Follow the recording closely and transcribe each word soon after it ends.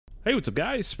Hey, what's up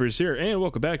guys, SPEIRS here, and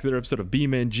welcome back to another episode of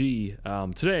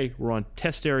BeamNG. Today, we're on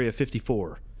Test Area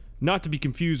 54. Not to be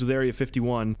confused with Area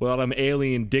 51, with all them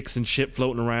alien dicks and shit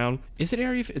floating around. Is it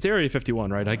it's Area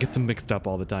 51, right? I get them mixed up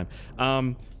all the time.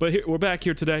 But here, we're back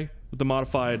here today with the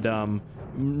modified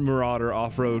Marauder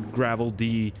Off-Road Gravel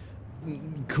D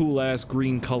cool-ass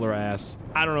green color-ass.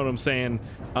 I don't know what I'm saying.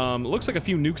 Looks like a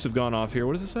few nukes have gone off here.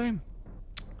 What does it say?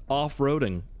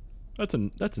 Off-roading.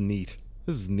 That's neat.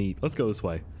 This is neat. Let's go this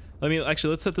way. Let's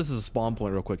set this as a spawn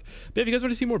point real quick. But if you guys want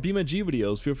to see more BeamNG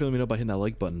videos, feel free to let me know by hitting that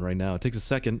like button right now. It takes a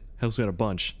second, helps me out a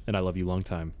bunch, and I love you long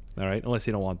time. Alright? Unless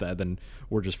you don't want that, then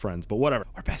we're just friends. But whatever.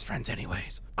 We're best friends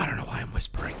anyways. I don't know why I'm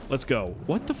whispering. Let's go.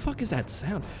 What the fuck is that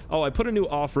sound? Oh, I put a new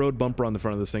off-road bumper on the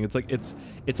front of this thing.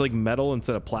 It's like metal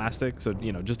instead of plastic, so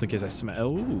you know, just in case I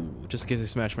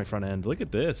smash my front end. Look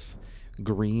at this.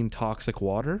 Green toxic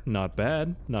water, not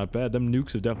bad, not bad. Them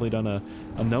nukes have definitely done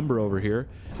a number over here.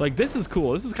 Like, this is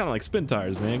cool. This is kind of like spin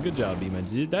tires, man. Good job,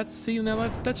 BeamNG.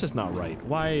 That's just not right.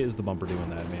 Why is the bumper doing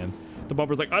that, man? The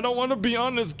bumper's like, I don't want to be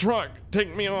on this truck.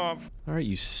 Take me off. All right,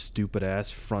 you stupid ass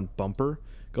front bumper.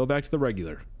 Go back to the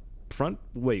regular front.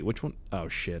 Wait, which one? Oh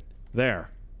shit.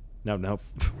 There. Now,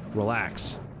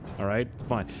 relax. All right, it's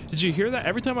fine. Did you hear that?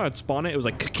 Every time I would spawn it, it was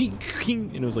like king,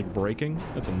 and it was like breaking.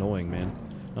 That's annoying, man.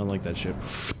 I don't like that shit.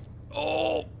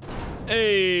 Oh!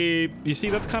 Hey! You see,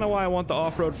 that's kind of why I want the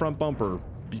off-road front bumper.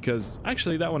 Because,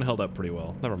 actually, that one held up pretty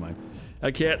well. Never mind.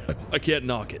 I can't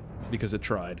knock it. Because it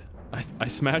tried. I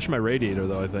smashed my radiator,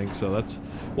 though, I think. So that's...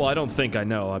 Well, I don't think I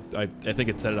know. I think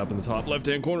it set it up in the top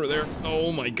left-hand corner there.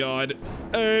 Oh, my God.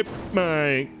 Hey,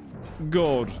 my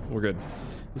God. We're good.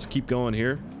 Let's keep going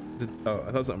here. Oh,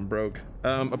 I thought something broke.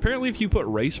 Apparently, if you put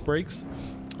race brakes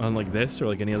on like this or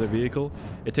like any other vehicle,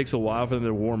 it takes a while for them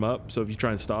to warm up, so if you try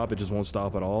and stop, it just won't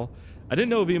stop at all. I didn't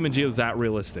know BeamNG was that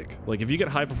realistic. Like, if you get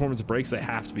high performance brakes, they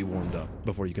have to be warmed up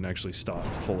before you can actually stop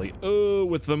fully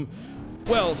with them.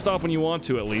 Well, stop when you want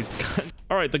to, at least.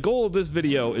 Alright, the goal of this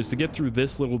video is to get through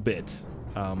this little bit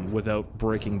without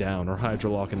breaking down or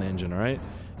hydrolocking the engine, alright?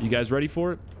 You guys ready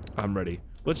for it? I'm ready.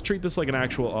 Let's treat this like an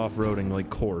actual off-roading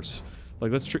like course.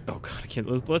 Like, let's treat, oh god, I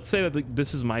can't, let's say that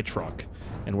this is my truck,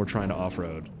 and we're trying to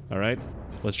off-road, alright?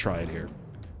 Let's try it here.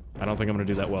 I don't think I'm gonna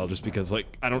do that well, just because,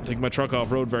 like, I don't take my truck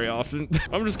off-road very often.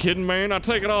 I'm just kidding, man. I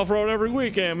take it off-road every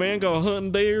weekend, man. Go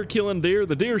hunting deer, killing deer.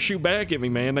 The deer shoot back at me,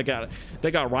 man.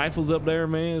 They got rifles up there,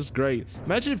 man. It's great.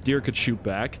 Imagine if deer could shoot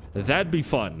back. That'd be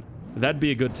fun. That'd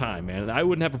be a good time, man. I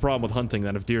wouldn't have a problem with hunting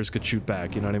that if deers could shoot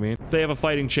back, you know what I mean? They have a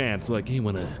fighting chance. Like, hey, you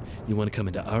wanna come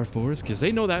into our forest? Because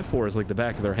they know that forest like the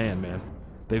back of their hand, man.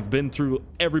 They've been through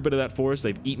every bit of that forest.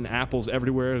 They've eaten apples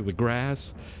everywhere, the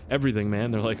grass, everything,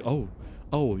 man. They're like, oh,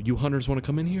 you hunters want to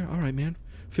come in here? All right, man.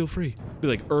 Feel free. Be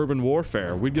like urban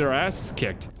warfare. We'd get our asses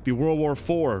kicked. Be World War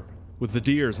IV with the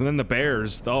deers, and then the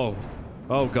bears. Oh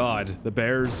God, the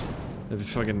bears. They're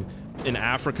fucking in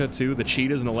Africa too. The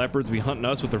cheetahs and the leopards be hunting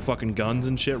us with their fucking guns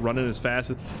and shit, running as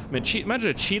fast as. Man, imagine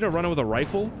a cheetah running with a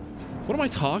rifle. What am I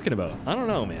talking about? I don't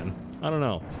know, man. I don't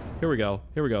know. Here we go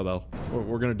though.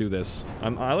 We're gonna do this.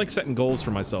 I like setting goals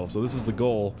for myself, so this is the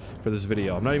goal for this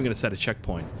video. I'm not even gonna set a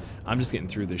checkpoint. I'm just getting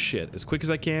through this shit as quick as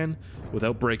I can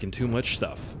without breaking too much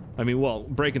stuff. I mean, well,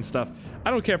 breaking stuff.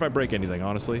 I don't care if I break anything,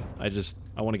 honestly.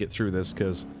 I want to get through this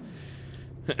because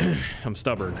I'm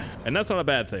stubborn. And that's not a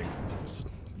bad thing.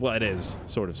 Well, it is,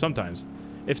 sort of, sometimes.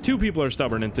 If two people are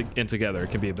stubborn and together, it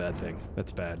can be a bad thing.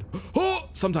 That's bad. Oh!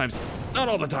 Sometimes. Not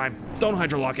all the time. Don't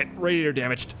hydrolock it. Radiator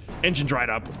damaged. Engine dried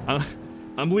up.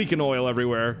 I'm leaking oil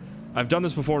everywhere. I've done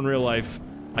this before in real life.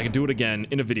 I can do it again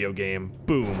in a video game.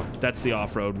 Boom. That's the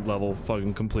off-road level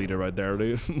fucking completed right there,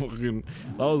 dude. That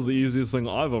was the easiest thing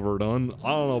I've ever done. I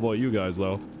don't know about you guys,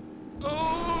 though.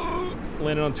 Oh!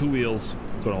 Landed on two wheels.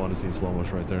 That's what I want to see in slow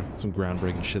motion right there. Some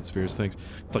groundbreaking shit, SPEIRS. Thanks.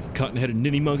 Fucking cotton-headed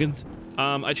ninny muggins.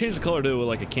 I changed the color to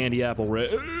like a candy apple red.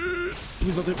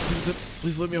 Please don't tip,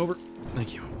 please let me over.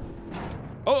 Thank you.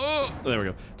 Oh, there we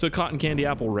go. So cotton candy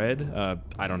apple red.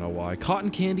 I don't know why. Cotton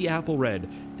candy apple red.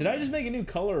 Did I just make a new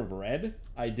color of red?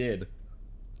 I did,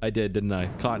 didn't I?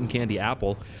 Cotton candy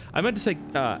apple. I meant to say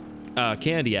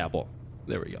candy apple.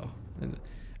 There we go.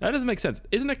 That doesn't make sense.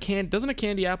 Doesn't a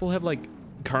candy apple have like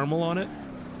caramel on it?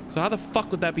 So how the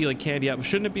fuck would that be like candy apple?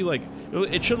 Shouldn't it be like,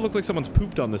 it should look like someone's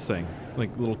pooped on this thing.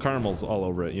 Like little caramels all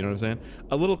over it, you know what I'm saying?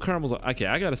 A little caramels, okay,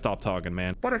 I gotta stop talking,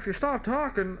 man. But if you stop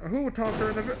talking, who would talk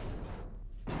during the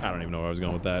I don't even know where I was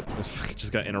going with that.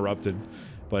 Just got interrupted.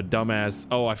 But dumbass,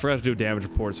 oh, I forgot to do a damage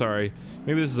report, sorry.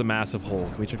 Maybe this is a massive hole.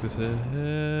 Can we check this?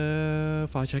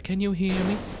 Faja, can you hear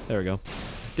me? There we go.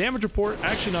 Damage report,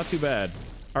 actually not too bad.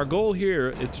 Our goal here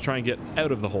is to try and get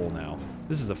out of the hole now.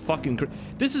 This is a fucking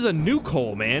this is a nuke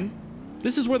hole, man.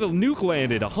 This is where the nuke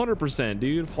landed, 100%,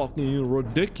 dude. Fucking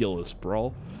ridiculous,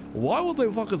 bro. Why would they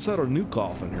fucking set a nuke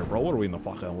off in here, bro? What are we in the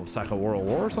fucking Second World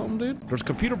War or something, dude? There's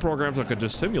computer programs that could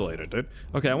just simulate it, dude.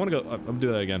 Okay, I want to go. I'm gonna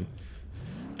do that again.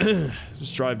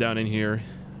 Just drive down in here.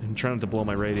 I'm trying not to blow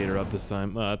my radiator up this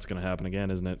time. Oh, that's gonna happen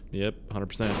again, isn't it? Yep,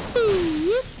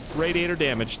 100%. Radiator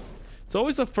damaged. It's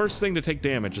always the first thing to take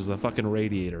damage is the fucking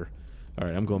radiator. All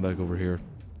right, I'm going back over here.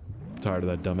 I'm tired of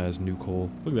that dumbass nuke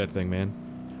hole. Look at that thing,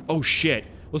 man. Oh shit.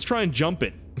 Let's try and jump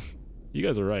it. You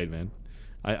guys are right, man.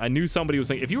 I knew somebody was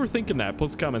thinking. If you were thinking that,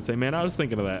 post a comment, say, man, I was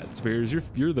thinking of that. Spears,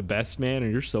 you're the best, man,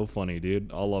 and you're so funny,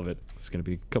 dude. I love it. There's gonna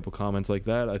be a couple comments like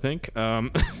that, I think.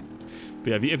 But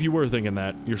yeah, if you were thinking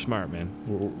that, you're smart,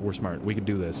 man. We're smart. We can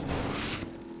do this.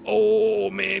 Oh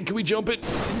man, can we jump it?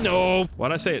 No.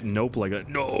 Why'd I say it nope like that?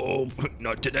 Nope,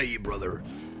 not today, brother.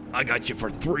 I got you for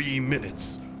 3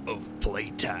 minutes of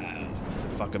playtime. It's a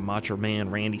fucking Macho Man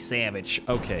Randy Savage.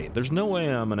 Okay, there's no way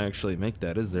I'm gonna actually make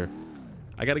that, is there?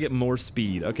 I gotta get more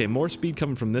speed. Okay, more speed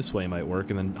coming from this way might work,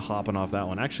 and then hopping off that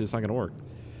one. Actually, it's not gonna work.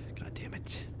 God damn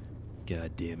it.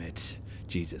 God damn it.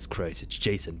 Jesus Christ, it's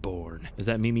Jason Bourne. Is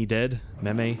that Mimi dead?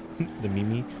 Meme? The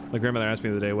Mimi? My grandmother asked me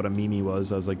the other day what a Mimi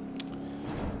was. I was like,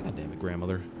 God damn it,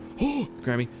 grandmother. Oh,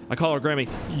 Grammy. I call her Grammy.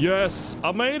 Yes,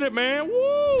 I made it, man.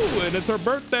 Woo! And it's her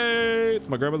birthday. It's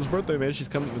my grandmother's birthday, man. It's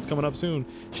coming up soon.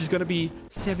 She's gonna be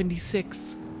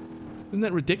 76. Isn't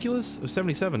that ridiculous? It was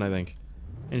 77, I think.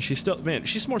 And she's still, man,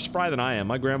 she's more spry than I am.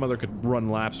 My grandmother could run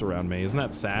laps around me. Isn't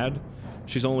that sad?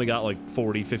 She's only got like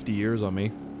 40, 50 years on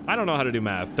me. I don't know how to do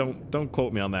math. Don't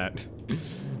quote me on that.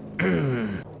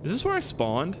 Is this where I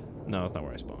spawned? No, it's not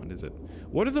where I spawned, is it?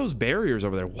 What are those barriers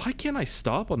over there? Why can't I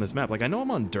stop on this map? Like, I know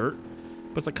I'm on dirt,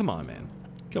 but it's like, come on, man.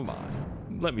 Come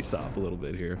on. Let me stop a little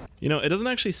bit here. You know, it doesn't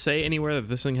actually say anywhere that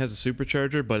this thing has a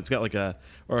supercharger, but it's got like a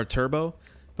turbo,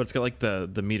 but it's got like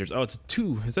the meters. Oh, it's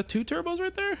 2. Is that 2 turbos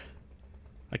right there?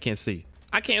 I can't see.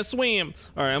 I can't swim.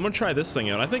 All right, I'm gonna try this thing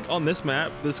out. I think on this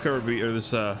map, this car would be, or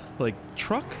this like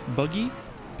truck, buggy,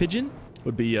 pigeon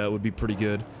would be pretty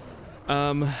good.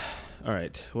 All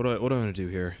right, what do I want to do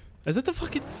here? Is that the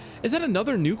fucking? Is that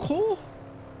another nuke hole?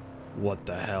 What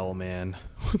the hell, man?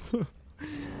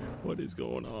 What is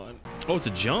going on? Oh, it's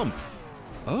a jump.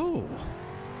 Oh,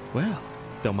 well,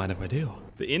 don't mind if I do.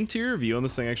 The interior view on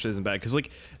this thing actually isn't bad, because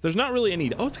like, there's not really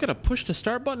any. Oh, it's got a push to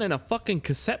start button and a fucking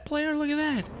cassette player. Look at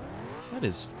that. That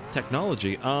is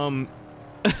technology. Those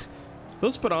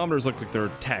speedometers look like they're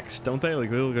text, don't they?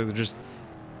 Like they look like they're just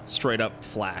straight up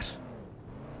flat.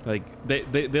 Like they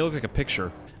look like a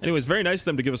picture. Anyways, very nice of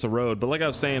them to give us a road, but like I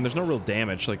was saying, there's no real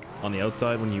damage like on the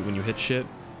outside when you hit shit.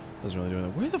 Doesn't really do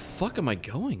anything. Where the fuck am I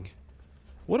going?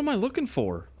 What am I looking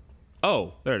for?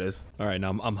 Oh, there it is. All right, now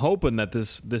I'm hoping that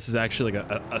this is actually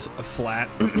like a flat.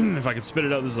 If I can spit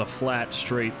it out, this is a flat,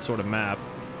 straight sort of map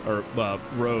or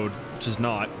road, which is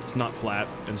not. It's not flat,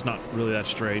 and it's not really that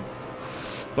straight.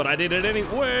 But I did it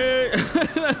anyway.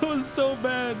 That was so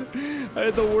bad. I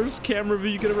had the worst camera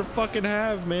view you could ever fucking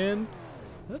have, man.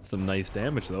 That's some nice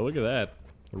damage though. Look at that.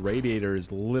 The radiator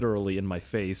is literally in my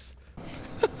face.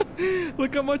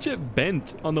 Look how much it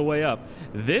bent on the way up.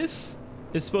 This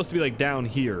is supposed to be like down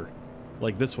here.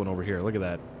 Like this one over here. Look at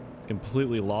that. It's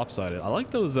completely lopsided. I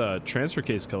like those transfer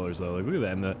case colors though. Like look at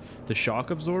that. And the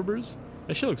shock absorbers.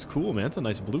 That shit looks cool, man. It's a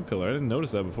nice blue color. I didn't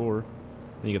notice that before.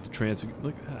 Then you get the transfer.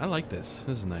 Look, I like this.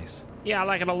 This is nice. Yeah, I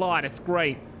like it a lot. It's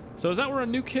great. So is that where a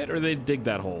nuke hit, or they dig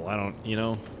that hole? I don't, you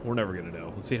know, we're never gonna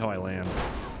know. Let's see how I land.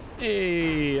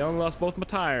 Hey, I only lost both my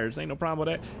tires. Ain't no problem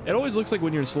with that. It always looks like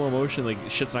when you're in slow motion, like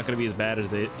shit's not gonna be as bad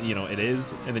as it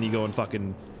is, and then you go and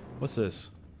fucking, what's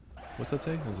this? What's that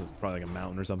say? This is probably like a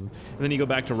mountain or something. And then you go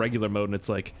back to regular mode, and it's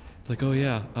like, oh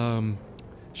yeah,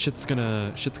 shit's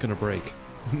gonna break.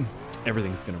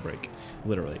 Everything's gonna break,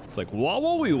 literally. It's like, wah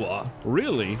wah wee wah.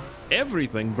 Really?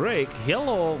 Everything break?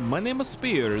 Hello, my name is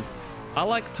Spears. I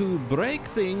like to break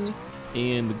thing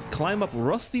and climb up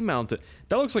rusty mountain.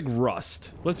 That looks like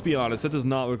rust. Let's be honest, that does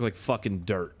not look like fucking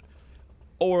dirt.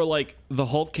 Or like the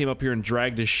Hulk came up here and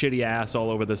dragged his shitty ass all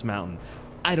over this mountain.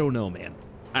 I don't know, man.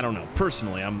 I don't know.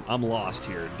 Personally, I'm lost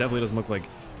here. It definitely doesn't look like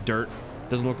dirt.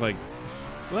 Doesn't look like,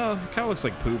 well, it kind of looks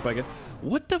like poop, I guess.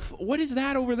 What is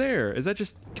that over there? Is that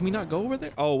just, can we not go over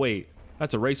there? Oh wait,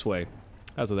 that's a raceway.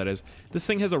 That's what that is. This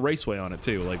thing has a raceway on it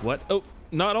too. Like what? Oh,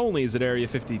 not only is it Area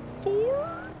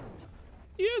 54.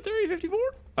 Yeah, it's Area 54.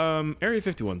 Area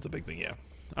 51's a big thing, yeah.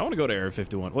 I want to go to Area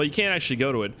 51. Well, you can't actually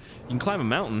go to it. You can climb a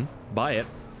mountain by it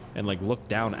and like look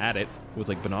down at it with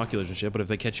like binoculars and shit, but if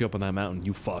they catch you up on that mountain,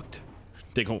 you fucked.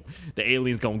 The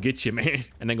aliens gonna get you, man,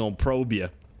 and they're gonna probe you.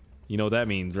 You know what that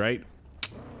means, right?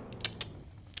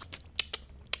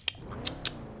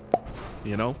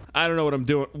 you know? I don't know what I'm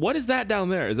doing. What is that down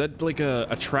there? Is that like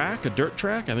a track, a dirt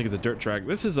track? I think it's a dirt track.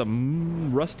 This is a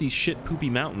rusty shit poopy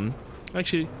mountain.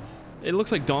 Actually, it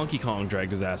looks like Donkey Kong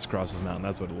dragged his ass across this mountain.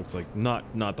 That's what it looks like. Not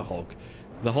the Hulk.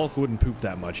 The Hulk wouldn't poop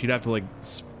that much. He'd have to like,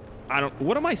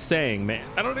 what am I saying, man?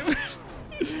 I don't even,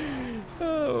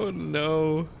 oh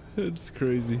no. It's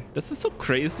crazy. This is so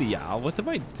crazy, y'all. What am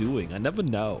I doing? I never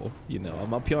know. You know,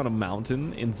 I'm up here on a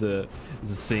mountain in the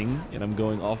thing, and I'm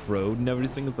going off-road and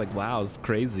everything. It's like, wow, it's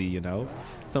crazy, you know?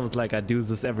 It's almost like I do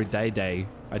this every day.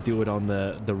 I do it on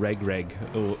the reg,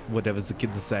 or whatever the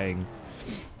kids are saying.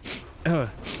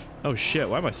 Oh shit,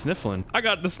 why am I sniffling? I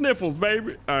got the sniffles,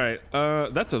 baby. All right,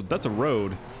 that's a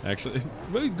road, actually.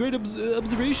 Very great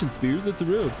observation, Speirs. That's a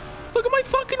road. Look at my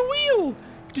fucking wheel.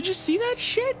 Did you see that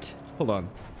shit? Hold on.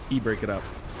 E-brake it up.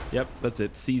 Yep, that's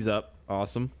it. C's up.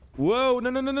 Awesome. Whoa,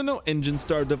 no. Engine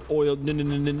started up, oil.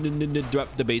 No.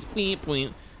 Drop the base.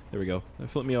 There we go.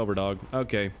 Flip me over, dog.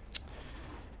 Okay.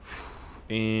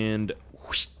 And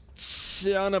whoosh,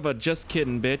 son of a just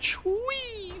kidding, bitch.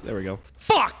 Whee! There we go.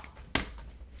 Fuck!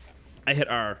 I hit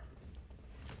R.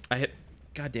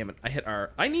 God damn it. I hit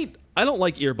R. I don't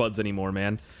like earbuds anymore,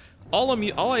 man. All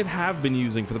I have been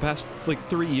using for the past like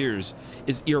 3 years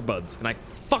is earbuds, and I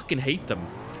fucking hate them.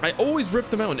 I always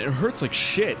rip them out, and it hurts like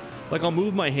shit. Like, I'll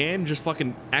move my hand and just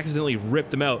fucking accidentally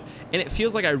rip them out, and it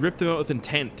feels like I ripped them out with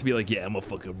intent to be like, yeah, I'm gonna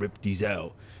fucking rip these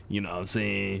out. You know what I'm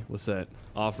saying? What's that?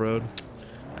 Off-road?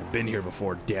 I've been here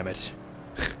before, damn it.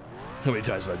 How many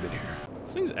times have I been here?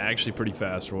 This thing's actually pretty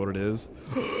fast for what it is.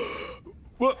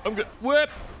 What? I'm good. What?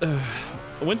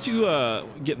 Once you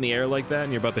get in the air like that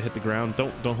and you're about to hit the ground,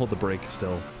 don't hold the brake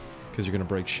still, because you're gonna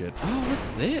break shit. Oh,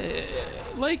 what's this?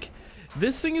 Like,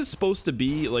 this thing is supposed to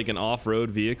be like an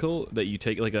off-road vehicle that you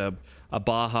take, like a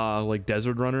Baja like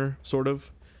desert runner sort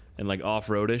of, and like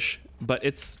off-roadish. But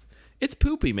it's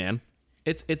poopy, man.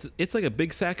 It's like a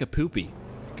big sack of poopy,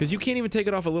 because you can't even take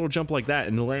it off a little jump like that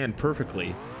and land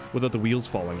perfectly without the wheels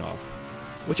falling off.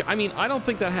 Which, I mean, I don't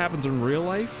think that happens in real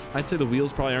life. I'd say the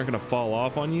wheels probably aren't gonna fall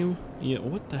off on you. You know,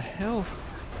 what the hell?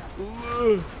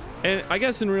 Ugh. And I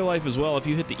guess in real life as well, if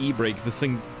you hit the e-brake, this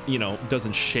thing, you know,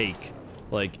 doesn't shake.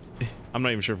 Like, I'm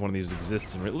not even sure if one of these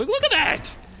exists in real. Look at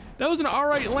that! That was an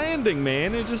alright landing,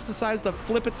 man. It just decides to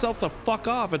flip itself the fuck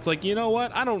off. It's like, you know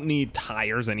what? I don't need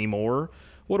tires anymore.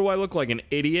 What do I look like, an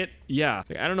idiot? Yeah.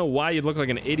 I don't know why you'd look like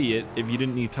an idiot if you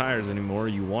didn't need tires anymore.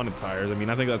 You wanted tires. I mean,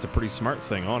 I think that's a pretty smart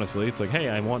thing, honestly. It's like, hey,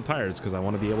 I want tires because I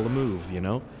want to be able to move, you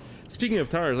know? Speaking of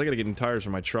tires, I gotta get new tires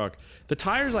for my truck. The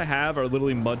tires I have are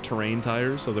literally mud terrain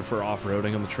tires, so they're for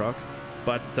off-roading on the truck.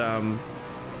 But,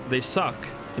 they suck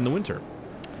in the winter.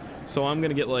 So I'm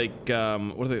gonna get like, what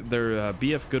are they? They're,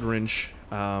 BF Goodwrench.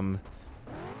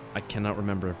 I cannot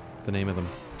remember the name of them.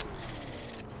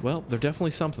 Well, they're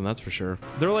definitely something, that's for sure.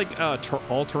 They're like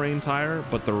all-terrain tire,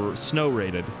 but they're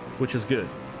snow-rated, which is good.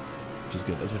 Which is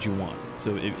good. That's what you want.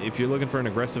 So if you're looking for an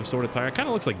aggressive sort of tire, it kind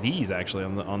of looks like these actually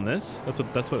on this. That's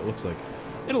what it looks like.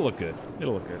 It'll look good.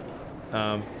 It'll look good.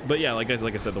 But yeah, like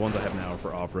I said, the ones I have now are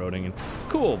for off-roading. And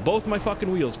cool, both my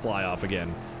fucking wheels fly off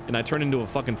again, and I turn into a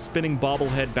fucking spinning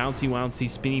bobblehead, bouncy-wouncy,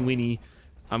 spinny-weeny.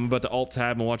 I'm about to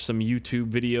alt-tab and watch some YouTube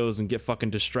videos and get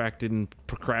fucking distracted and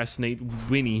procrastinate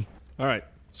Winnie. All right.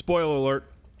 Spoiler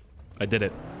alert, I did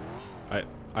it. I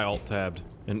alt-tabbed,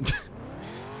 and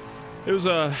it was,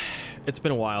 it's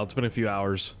been a while, it's been a few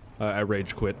hours. I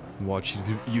rage quit and watched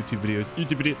YouTube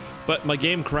videos, but my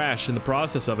game crashed in the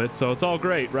process of it, so it's all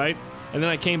great, right? And then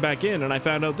I came back in and I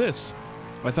found out this.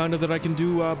 I found out that I can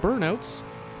do, burnouts,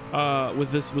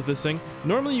 with this thing.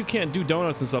 Normally you can't do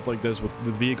donuts and stuff like this with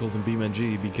vehicles in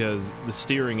BeamNG because the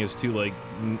steering is too, like,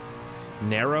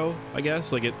 narrow, I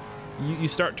guess, like you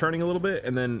start turning a little bit,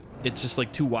 and then it's just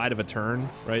like too wide of a turn,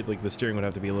 right? Like the steering would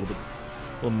have to be a little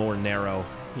more narrow,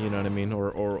 you know what I mean?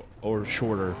 Or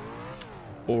shorter.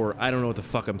 Or I don't know what the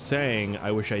fuck I'm saying.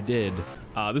 I wish I did.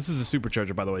 This is a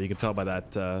supercharger, by the way. You can tell by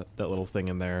that little thing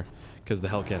in there, because the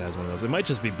Hellcat has one of those. It might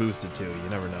just be boosted too. You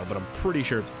never know. But I'm pretty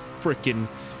sure it's freaking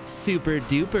super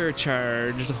duper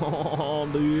charged. Oh,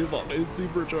 dude, fucking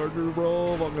superchargers,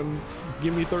 bro. Fucking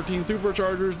give me 13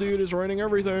 superchargers, dude. It's raining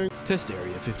everything. Test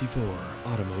area 54,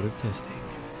 automotive testing.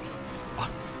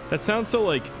 That sounds so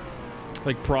like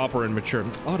proper and mature.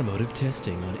 Automotive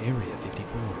testing on area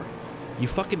 54.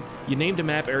 You named a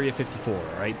map area 54,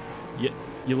 right?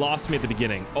 You lost me at the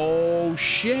beginning. Oh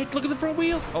shit, look at the front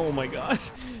wheels. Oh my god.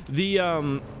 The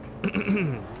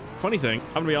funny thing,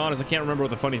 I'm gonna be honest, I can't remember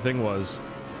what the funny thing was.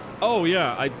 Oh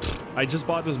yeah, I just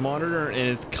bought this monitor and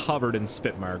it's covered in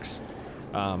spit marks.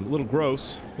 Little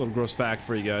gross fact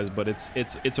for you guys, but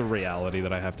it's a reality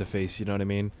that I have to face, you know what I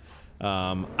mean?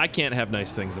 I can't have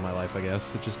nice things in my life, I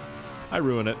guess. I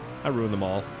ruin it. I ruin them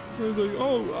all. It's like,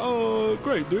 oh,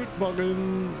 great, dude.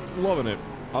 Fucking loving it.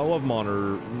 I love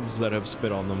monitors that have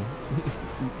spit on them.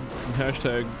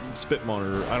 Hashtag spit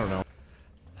monitor. I don't know.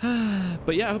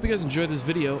 But yeah, I hope you guys enjoyed this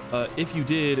video. If you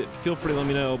did, feel free to let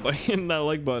me know by hitting that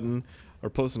like button or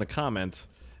posting a comment.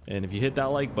 And if you hit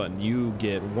that like button, you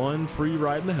get 1 free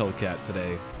ride in the Hellcat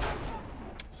today.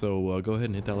 So go ahead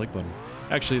and hit that like button.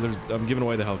 Actually, I'm giving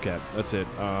away the Hellcat. That's it.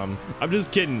 I'm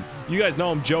just kidding. You guys know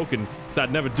I'm joking, because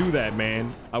I'd never do that,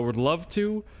 man. I would love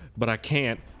to, but I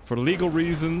can't for legal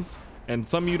reasons. And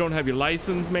some of you don't have your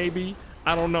license, maybe.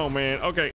 I don't know, man. Okay.